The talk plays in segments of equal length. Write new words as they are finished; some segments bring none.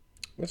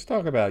Let's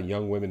talk about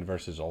young women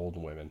versus old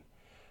women.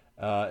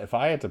 If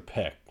I had to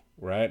pick,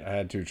 right, I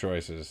had two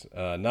choices.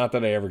 Not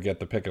that I ever get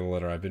the pick of the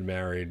litter. I've been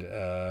married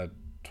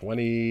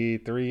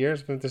 23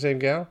 years with the same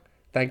gal,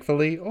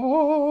 thankfully.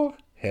 Oh,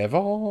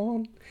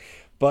 heaven.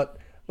 But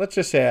let's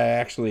just say I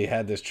actually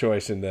had this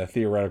choice in the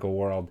theoretical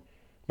world.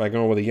 Am I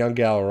going with a young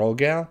gal or old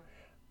gal?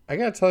 I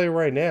got to tell you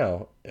right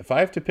now, if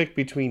I have to pick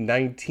between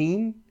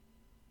 19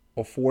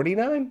 or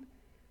 49,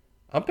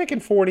 I'm picking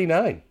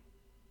 49.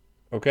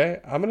 Okay?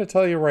 I'm going to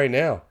tell you right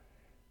now.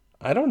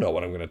 I don't know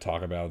what I'm going to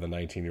talk about with a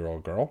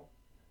 19-year-old girl.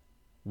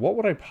 What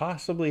would I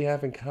possibly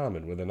have in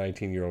common with a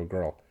 19-year-old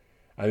girl?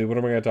 I mean, what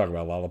am I going to talk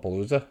about?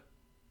 Lollapalooza?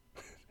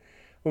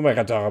 What am I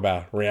going to talk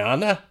about?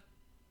 Rihanna?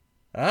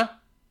 Huh?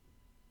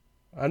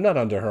 I'm not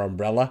under her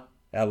umbrella.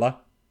 Ella?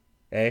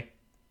 Eh?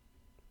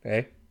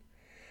 Eh?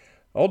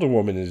 Older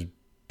woman is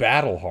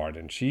battle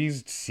hardened.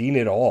 She's seen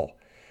it all.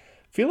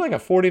 I feel like a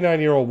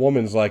 49-year-old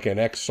woman's like an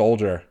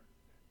ex-soldier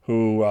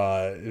who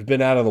has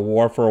been out of the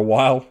war for a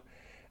while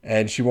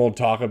and she won't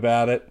talk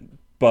about it.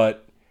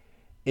 But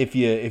if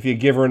you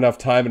give her enough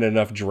time and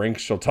enough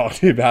drinks, she'll talk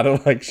to you about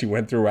it like she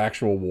went through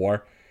actual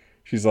war.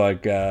 She's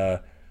like, uh,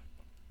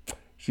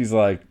 she's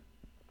like,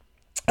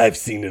 I've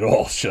seen it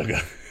all, sugar.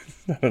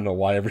 I don't know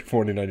why every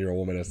 49-year-old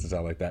woman has to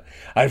sound like that.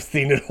 I've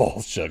seen it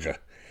all, sugar.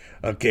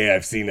 Okay,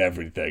 I've seen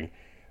everything.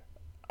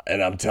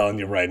 And I'm telling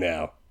you right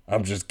now,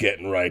 I'm just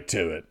getting right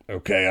to it.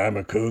 Okay, I'm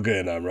a cougar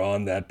and I'm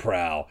on that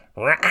prowl.